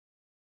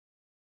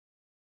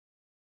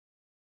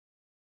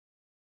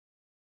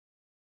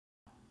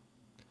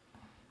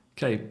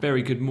Okay,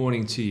 very good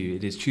morning to you.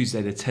 It is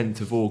Tuesday the 10th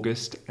of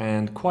August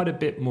and quite a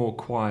bit more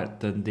quiet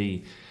than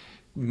the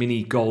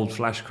mini gold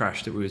flash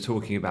crash that we were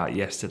talking about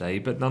yesterday,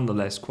 but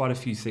nonetheless quite a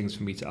few things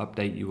for me to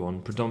update you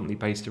on, predominantly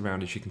based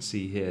around, as you can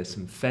see here,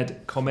 some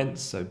Fed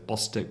comments. So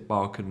Bostic,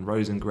 Barkin,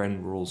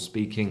 Rosengren were all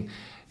speaking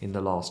in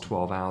the last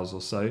 12 hours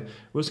or so.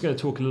 We're also going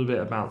to talk a little bit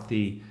about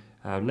the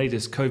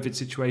latest COVID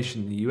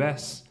situation in the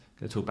US.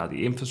 Going to talk about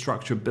the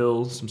infrastructure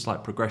bill, some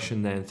slight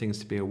progression there and things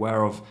to be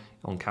aware of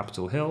on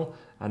Capitol Hill,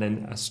 and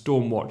then a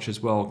storm watch as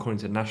well, according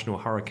to the National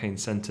Hurricane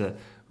Center,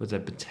 with a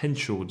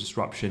potential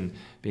disruption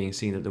being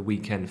seen at the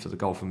weekend for the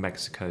Gulf of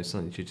Mexico,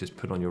 something you should just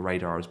put on your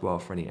radar as well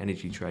for any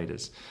energy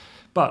traders.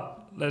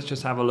 But let's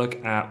just have a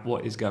look at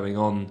what is going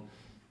on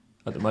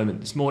at the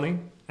moment this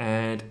morning,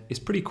 and it's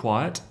pretty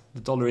quiet. The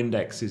dollar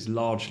index is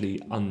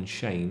largely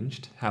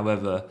unchanged.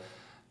 However,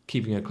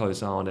 keeping a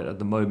close eye on it at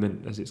the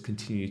moment as it's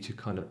continued to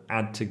kind of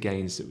add to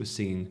gains that were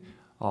seen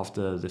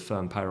after the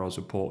firm payrolls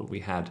report we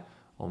had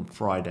on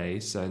Friday.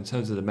 So in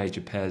terms of the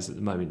major pairs at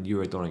the moment,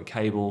 euro, dollar and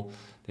cable,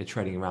 they're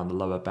trading around the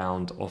lower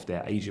bound of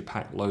their Asia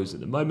Pac lows at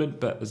the moment,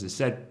 but as I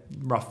said,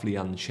 roughly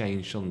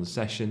unchanged on the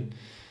session.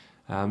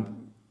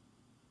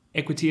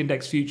 Equity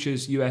index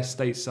futures, US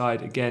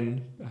stateside,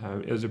 again,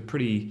 it was a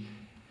pretty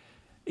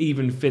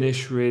even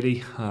finish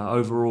really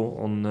overall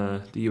on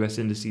the US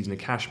indices and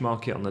the cash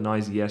market. On the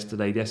NYSE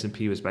yesterday, the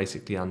S&P was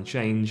basically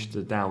unchanged.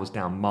 The Dow was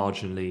down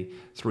marginally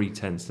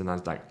 0.3, the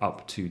Nasdaq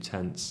up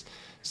 0.2.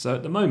 So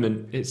at the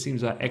moment, it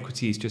seems like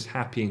equity is just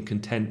happy and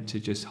content to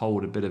just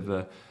hold a bit of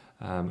a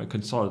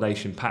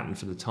consolidation pattern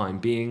for the time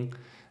being.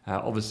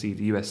 Obviously,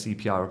 the US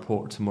CPI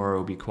report tomorrow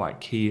will be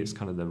quite key. It's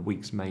kind of the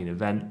week's main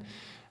event.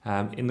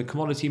 In the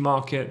commodity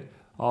market,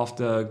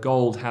 after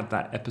gold had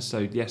that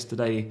episode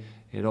yesterday,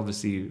 it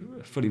obviously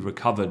fully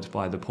recovered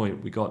by the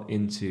point we got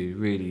into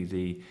really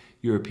the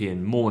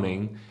European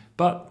morning,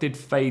 but did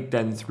fade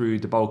then through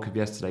the bulk of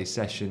yesterday's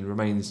session,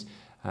 remains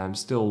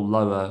still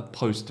lower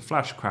post the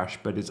flash crash,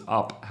 but is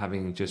up,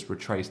 having just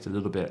retraced a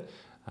little bit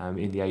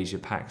in the Asia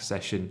Pac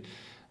session,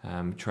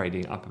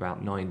 trading up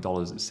about $9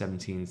 at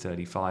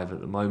 17.35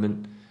 at the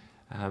moment.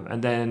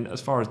 And then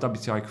as far as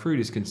WTI crude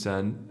is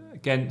concerned,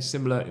 again,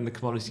 similar in the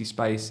commodity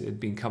space, it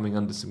had been coming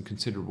under some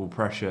considerable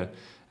pressure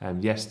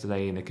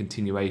yesterday in a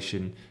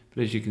continuation.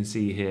 But as you can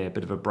see here, a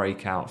bit of a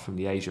breakout from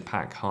the Asia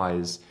Pac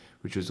highs,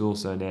 which was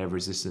also an area of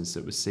resistance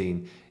that was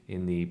seen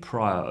in the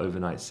prior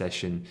overnight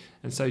session.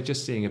 And so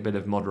just seeing a bit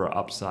of moderate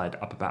upside,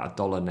 up about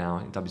 $1 now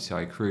in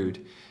WTI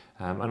crude.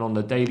 And on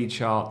the daily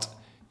chart,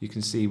 you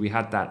can see we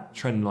had that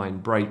trend line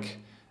break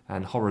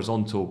and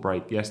horizontal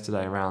break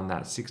yesterday around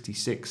that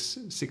 66,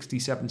 60,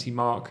 70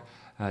 mark.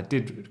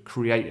 Did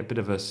create a bit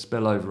of a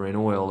spillover in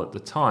oil at the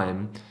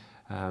time,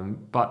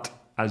 but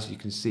as you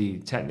can see,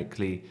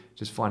 technically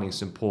just finding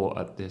support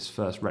at this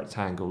first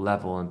rectangle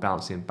level and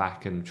bouncing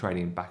back and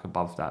trading back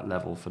above that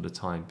level for the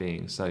time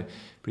being. So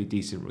pretty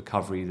decent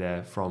recovery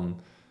there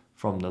from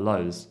the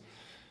lows.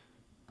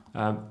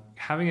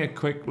 Having a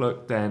quick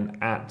look then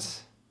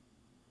at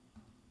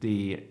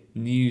the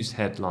news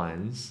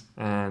headlines,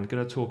 and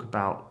going to talk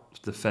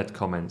about the Fed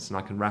comments, and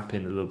I can wrap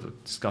in a little bit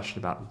of discussion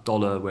about the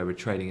dollar, where we're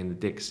trading in the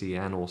Dixie,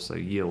 and also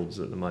yields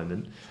at the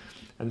moment.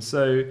 And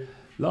so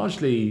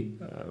largely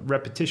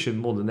repetition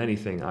more than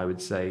anything, I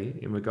would say,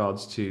 in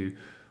regards to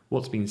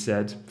what's been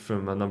said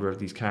from a number of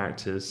these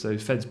characters. So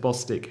Fed's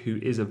Bostic, who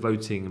is a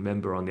voting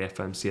member on the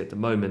FOMC at the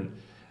moment,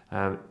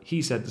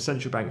 he said the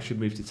central bank should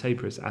move to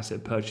taper its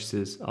asset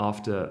purchases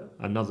after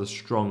another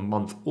strong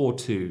month or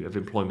two of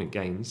employment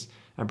gains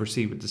and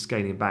proceed with the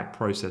scaling back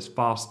process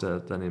faster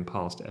than in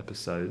past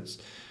episodes.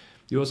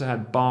 You also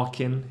had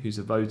Barkin, who's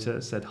a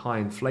voter, said high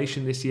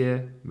inflation this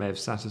year may have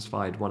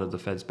satisfied one of the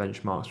Fed's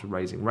benchmarks for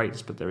raising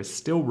rates, but there is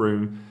still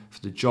room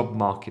for the job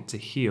market to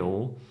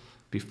heal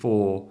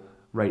before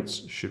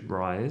rates should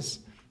rise.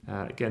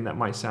 Again, that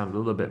might sound a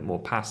little bit more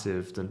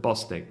passive than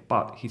Bostic,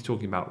 but he's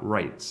talking about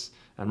rates,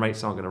 and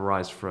rates aren't going to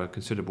rise for a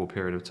considerable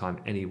period of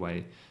time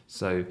anyway.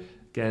 So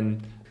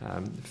again,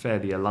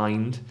 fairly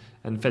aligned.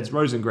 And Fed's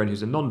Rosengren,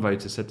 who's a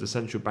non-voter, said the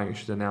central bank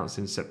should announce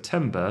in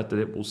September that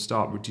it will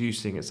start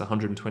reducing its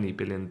 $120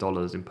 billion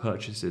in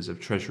purchases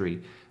of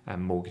Treasury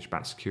and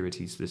mortgage-backed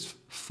securities this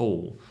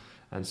fall.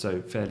 And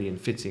so fairly in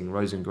fitting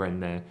Rosengren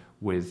there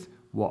with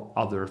what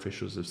other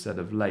officials have said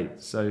of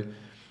late. So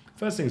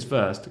first things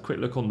first, a quick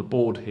look on the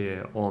board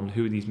here on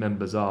who these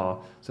members are.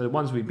 So the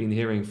ones we've been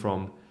hearing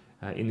from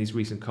in these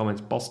recent comments,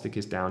 Bostic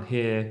is down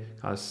here,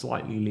 kind of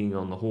slightly leaning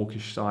on the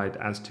hawkish side,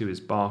 as too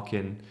is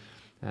Barkin.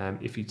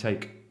 If you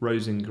take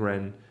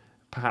Rosengren,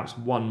 perhaps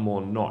one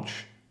more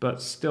notch,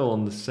 but still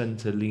on the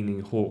center-leaning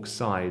hawk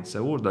side.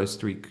 So all of those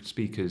three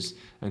speakers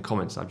and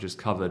comments I've just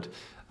covered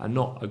are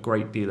not a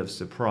great deal of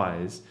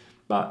surprise.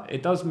 But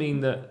it does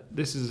mean that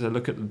this is a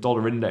look at the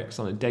dollar index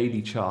on a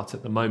daily chart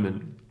at the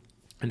moment.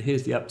 And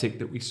here's the uptick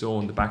that we saw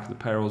on the back of the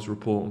payrolls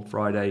report on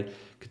Friday,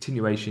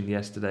 continuation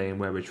yesterday, and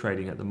where we're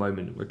trading at the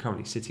moment. We're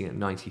currently sitting at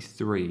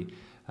 93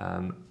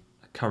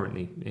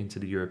 currently into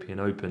the European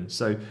Open.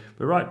 So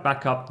we're right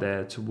back up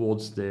there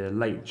towards the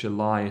late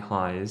July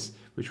highs,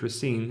 which were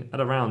seen at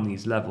around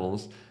these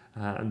levels.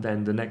 And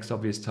then the next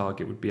obvious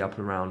target would be up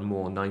around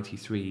more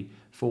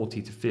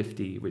 93.40 to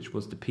 50, which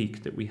was the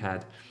peak that we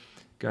had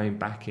going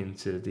back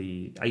into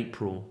the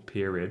April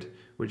period,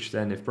 which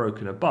then, if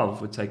broken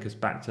above, would take us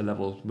back to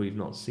levels we've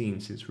not seen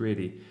since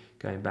really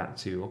going back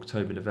to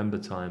October, November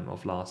time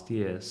of last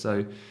year.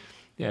 So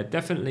yeah,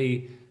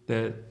 definitely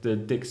the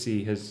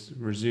Dixie has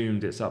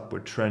resumed its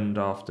upward trend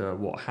after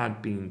what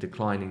had been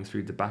declining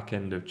through the back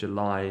end of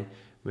July,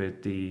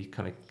 with the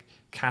kind of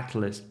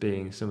catalyst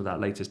being some of that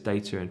latest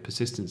data and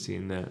persistency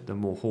in the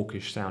more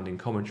hawkish sounding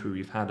commentary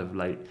we've had of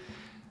late.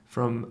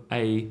 From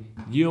a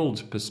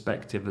yield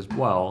perspective as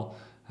well,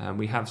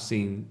 we have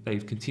seen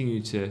they've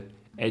continued to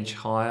edge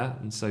higher,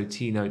 and so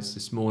T-notes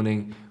this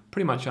morning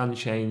pretty much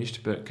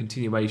unchanged, but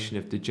continuation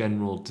of the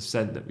general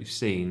descent that we've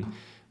seen.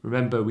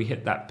 Remember, we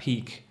hit that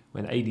peak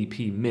when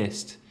ADP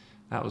missed.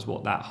 That was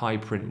what that high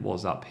print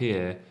was up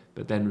here.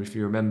 But then if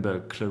you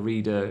remember,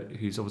 Clarida,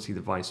 who's obviously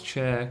the vice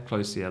chair,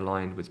 closely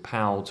aligned with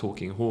Powell,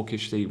 talking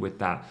hawkishly with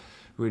that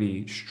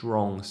really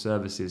strong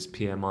services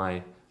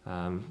PMI,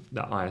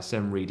 that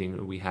ISM reading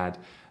that we had.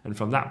 And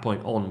from that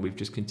point on, we've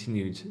just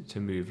continued to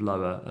move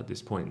lower at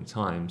this point in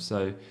time.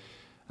 So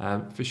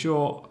for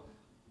sure,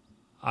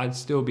 I'd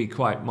still be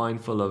quite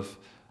mindful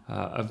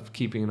of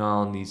keeping an eye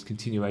on these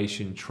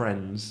continuation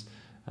trends.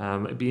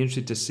 It'd be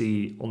interesting to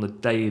see on the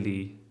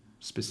daily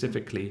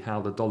specifically how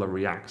the dollar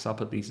reacts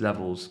up at these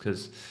levels,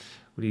 because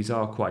these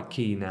are quite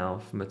key now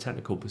from a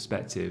technical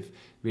perspective.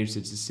 It'd be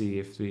interested to see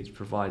if it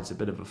provides a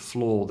bit of a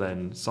floor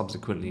then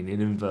subsequently in an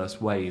inverse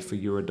way for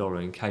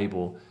Eurodollar and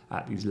cable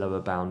at these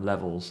lower bound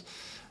levels.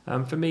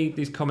 For me,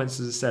 these comments,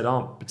 as I said,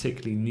 aren't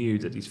particularly new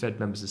that these Fed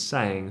members are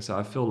saying, so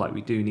I feel like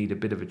we do need a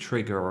bit of a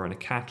trigger or a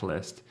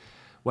catalyst.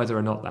 Whether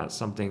or not that's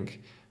something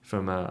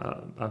from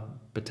a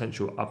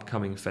potential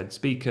upcoming Fed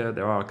speaker,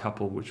 there are a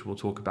couple which we'll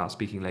talk about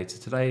speaking later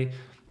today,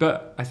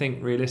 but I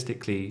think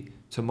realistically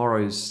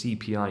tomorrow's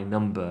CPI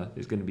number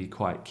is going to be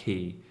quite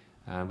key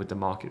with the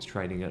markets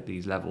trading at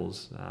these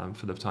levels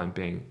for the time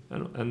being,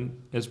 and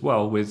as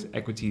well with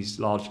equities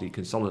largely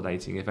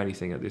consolidating, if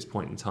anything, at this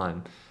point in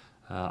time.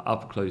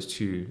 Up close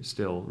to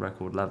still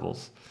record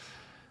levels.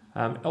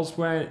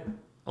 Elsewhere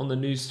on the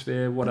news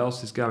sphere, what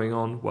else is going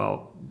on?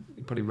 Well,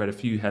 you probably read a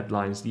few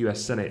headlines. The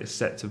US Senate is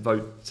set to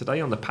vote today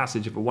on the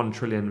passage of a $1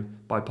 trillion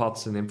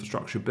bipartisan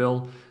infrastructure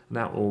bill, and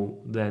that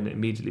will then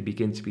immediately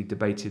begin to be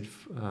debated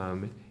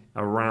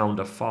around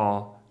a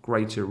far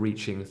greater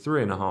reaching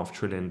 $3.5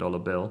 trillion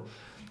bill.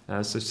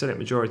 So Senate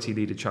Majority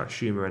Leader Chuck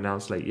Schumer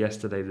announced late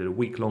yesterday that a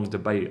week-long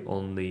debate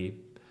on the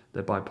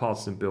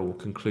bipartisan bill will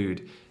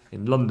conclude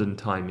in London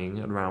timing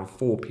at around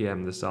 4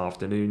 p.m. this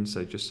afternoon,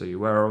 so just so you're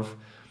aware of.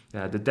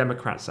 The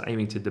Democrats are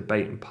aiming to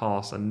debate and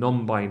pass a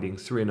non-binding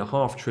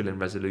 $3.5 trillion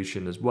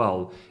resolution as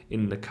well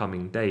in the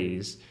coming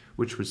days,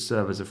 which would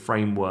serve as a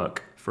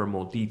framework for a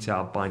more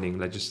detailed binding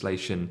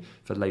legislation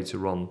for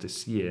later on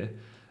this year.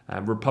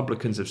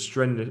 Republicans have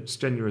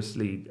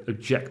strenuously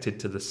objected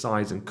to the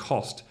size and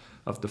cost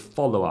of the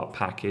follow-up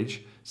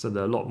package, so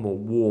they're a lot more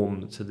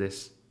warm to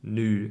this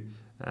new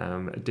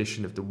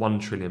edition of the $1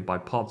 trillion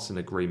bipartisan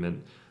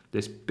agreement.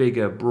 This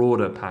bigger,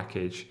 broader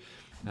package,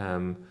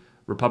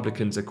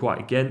 Republicans are quite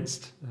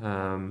against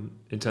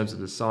in terms of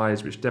the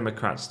size, which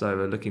Democrats, though,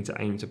 are looking to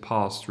aim to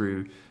pass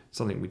through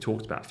something we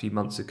talked about a few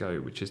months ago,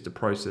 which is the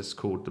process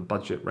called the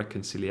budget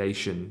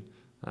reconciliation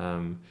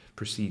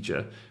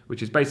procedure,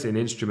 which is basically an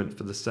instrument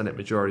for the Senate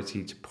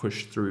majority to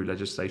push through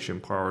legislation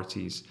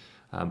priorities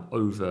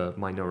over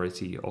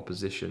minority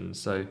opposition.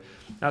 So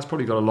that's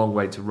probably got a long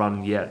way to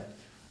run yet.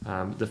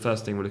 The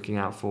first thing we're looking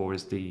out for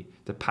is the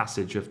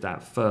passage of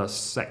that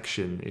first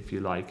section, if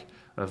you like,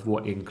 of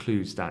what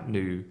includes that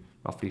new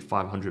roughly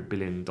 $500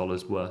 billion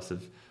worth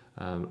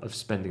of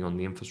spending on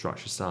the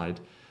infrastructure side.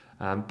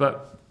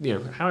 But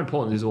how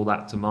important is all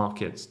that to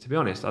markets? To be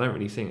honest, I don't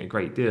really think a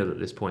great deal at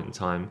this point in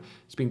time.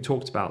 It's been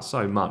talked about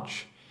so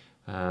much,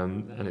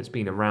 and it's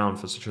been around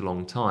for such a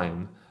long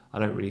time. I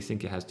don't really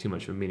think it has too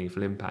much of a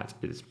meaningful impact.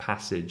 Its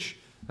passage,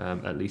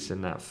 at least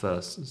in that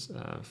first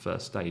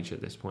stage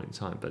at this point in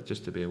time, but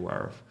just to be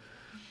aware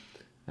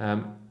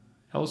of.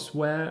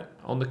 Elsewhere,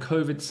 on the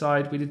COVID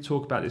side, we did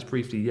talk about this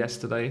briefly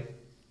yesterday,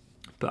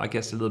 but I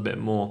guess a little bit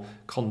more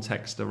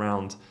context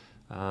around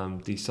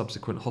the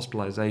subsequent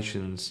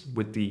hospitalizations,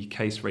 with the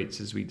case rates,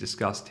 as we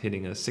discussed,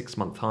 hitting a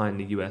 6-month high in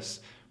the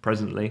US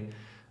presently.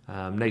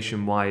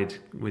 Nationwide,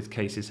 with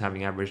cases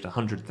having averaged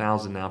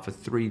 100,000 now for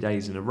 3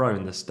 days in a row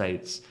in the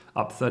States,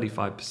 up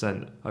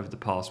 35% over the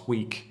past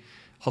week.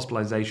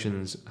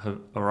 Hospitalizations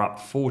are up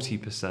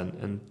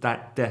 40%, and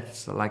that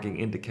deaths, a lagging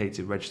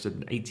indicator, registered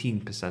an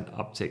 18%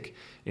 uptick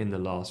in the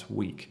last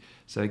week.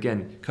 So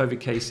again, COVID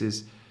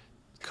cases,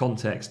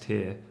 context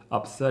here,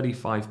 up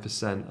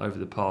 35% over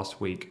the past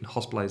week, and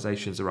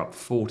hospitalizations are up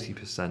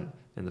 40%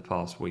 in the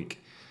past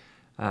week.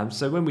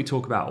 So when we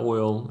talk about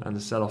oil and the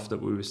sell-off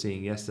that we were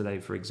seeing yesterday,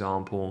 for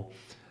example,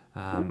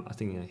 I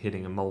think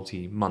hitting a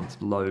multi-month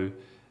low,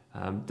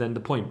 then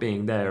the point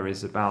being there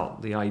is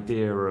about the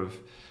idea of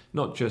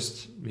not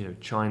just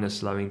China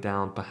slowing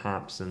down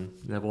perhaps, and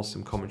there was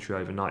some commentary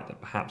overnight that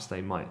perhaps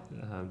they might,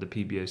 the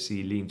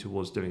PBOC, lean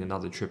towards doing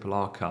another triple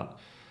R cut.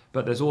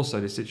 But there's also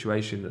the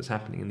situation that's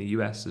happening in the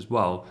US as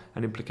well,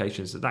 and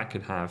implications that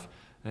could have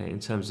in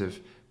terms of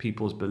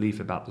people's belief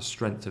about the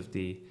strength of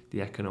the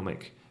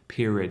economic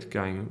period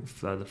going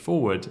further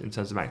forward in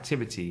terms of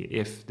activity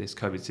if this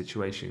COVID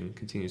situation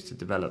continues to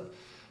develop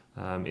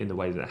in the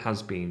way that it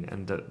has been,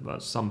 and that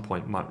at some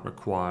point might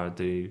require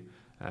the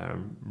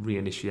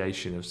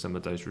reinitiation of some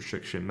of those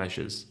restriction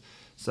measures.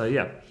 So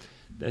yeah,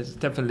 there's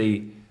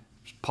definitely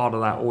part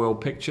of that oil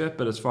picture,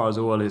 but as far as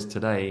oil is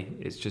today,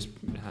 it's just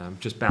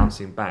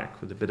bouncing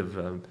back with a bit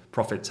of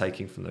profit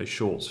taking from those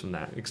shorts from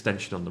that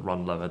extension on the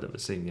run lower that we're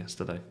seeing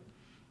yesterday.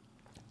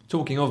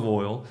 Talking of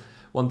oil,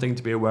 one thing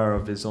to be aware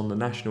of is on the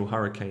National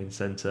Hurricane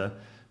Center,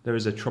 there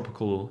is a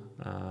tropical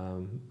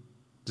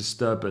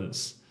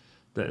disturbance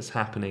that is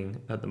happening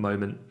at the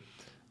moment,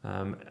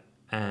 and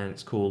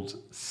it's called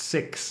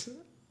 6.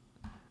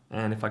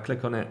 And if I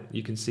click on it,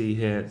 you can see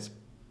here it's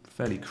a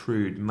fairly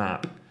crude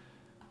map,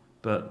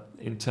 but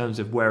in terms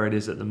of where it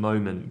is at the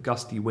moment,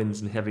 gusty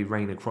winds and heavy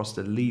rain across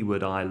the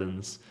Leeward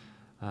Islands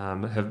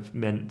have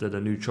meant that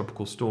a new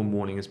tropical storm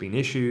warning has been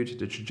issued.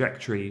 The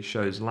trajectory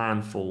shows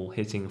landfall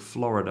hitting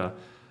Florida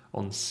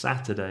on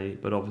Saturday,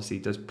 but obviously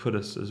does put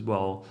us as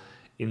well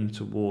in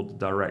toward the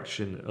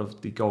direction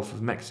of the Gulf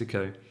of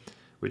Mexico,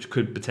 which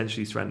could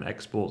potentially threaten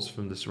exports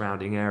from the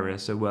surrounding area.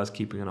 So worth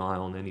keeping an eye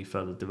on any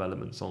further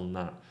developments on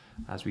that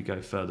as we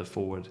go further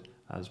forward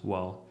as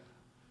well.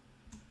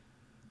 In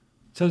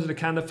terms of the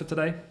calendar for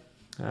today,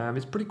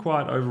 it's pretty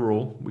quiet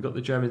overall. We've got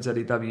the German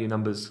ZEW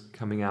numbers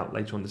coming out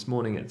later on this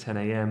morning at 10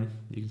 a.m.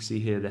 You can see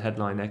here the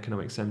headline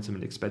economic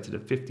sentiment expected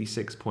at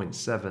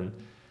 56.7.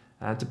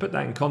 To put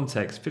that in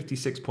context,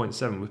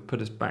 56.7 would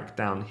put us back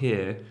down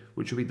here,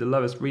 which will be the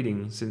lowest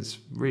reading since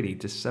really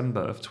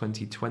December of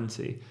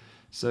 2020.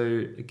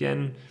 So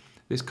again,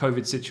 this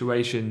COVID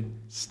situation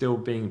still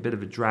being a bit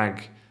of a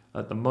drag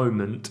at the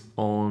moment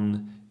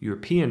on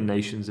European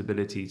nations'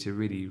 ability to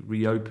really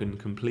reopen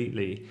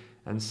completely.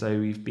 And so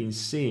we've been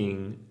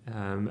seeing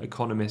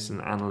economists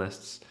and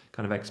analysts'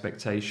 kind of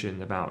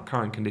expectation about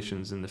current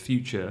conditions in the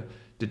future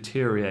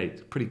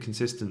deteriorate pretty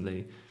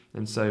consistently.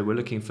 And so we're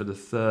looking for the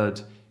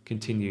third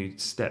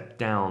continued step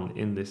down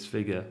in this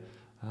figure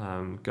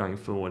going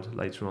forward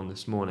later on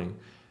this morning.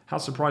 How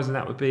surprising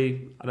that would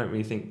be, I don't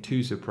really think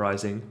too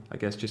surprising. I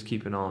guess just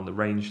keep an eye on the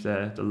range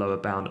there. The lower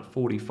bound at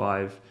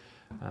 45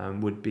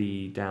 would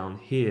be down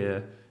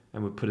here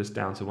and would put us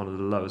down to one of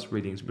the lowest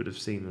readings we would have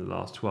seen in the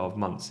last 12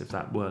 months if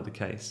that were the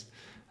case.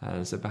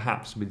 So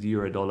perhaps with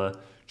euro-dollar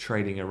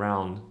trading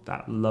around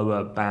that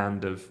lower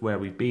band of where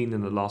we've been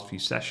in the last few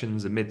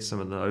sessions amid some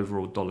of the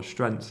overall dollar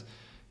strength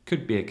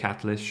could be a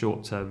catalyst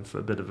short term for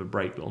a bit of a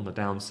break on the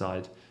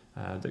downside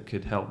that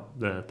could help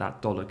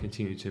that dollar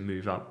continue to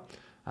move up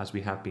as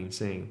we have been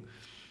seeing.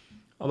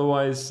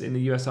 Otherwise, in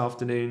the US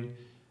afternoon,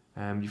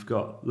 you've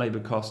got labour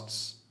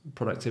costs,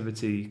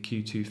 productivity,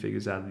 Q2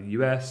 figures out of the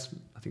US.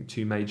 I think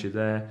two major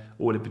there.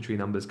 All inventory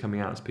numbers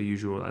coming out as per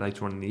usual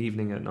later on in the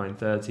evening at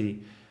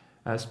 9:30.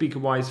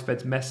 Speaker-wise,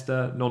 Fed's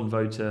Mester,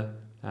 non-voter,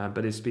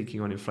 but is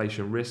speaking on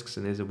inflation risks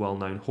and is a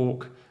well-known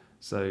hawk.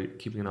 So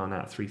keeping an eye on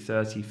that at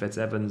 3:30. Fed's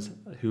Evans,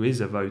 who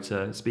is a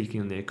voter,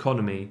 speaking on the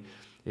economy,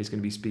 is going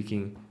to be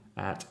speaking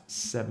at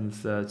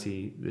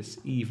 7:30 this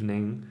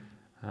evening.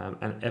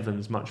 And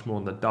Evans much more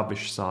on the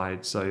dovish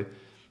side. So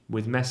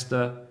with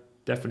Mester,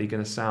 definitely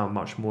going to sound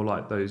much more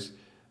like those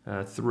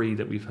three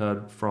that we've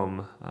heard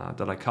from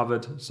that I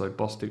covered. So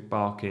Bostic,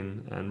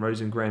 Barkin and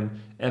Rosengren.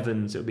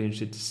 Evans, it'll be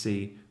interesting to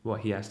see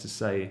what he has to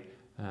say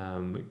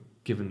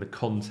given the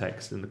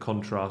context and the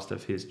contrast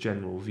of his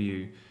general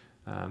view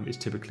is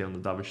typically on the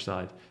dovish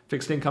side.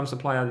 Fixed income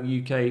supply out of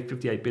the UK,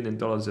 $58 billion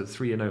of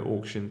 3-0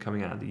 auction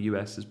coming out of the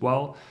US as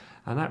well.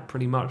 And that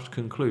pretty much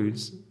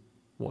concludes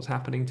what's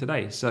happening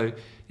today. So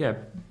yeah,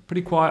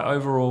 pretty quiet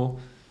overall.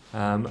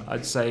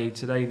 I'd say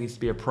today needs to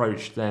be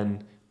approached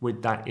then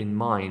with that in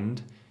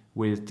mind,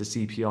 with the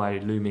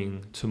CPI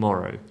looming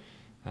tomorrow.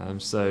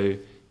 So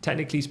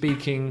technically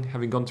speaking,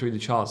 having gone through the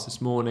charts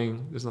this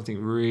morning, there's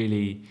nothing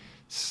really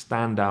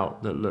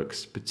standout that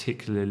looks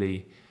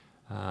particularly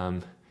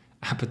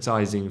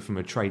appetizing from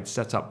a trade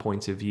setup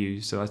point of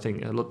view. So I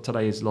think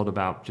today is a lot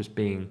about just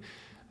being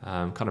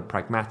kind of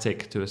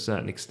pragmatic to a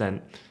certain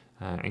extent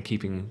and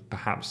keeping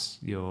perhaps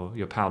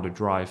your powder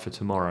dry for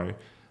tomorrow.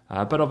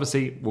 But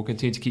obviously, we'll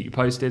continue to keep you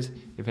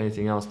posted. If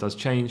anything else does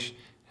change,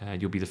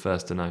 you'll be the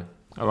first to know.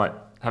 All right,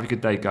 have a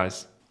good day,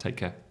 guys. Take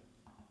care.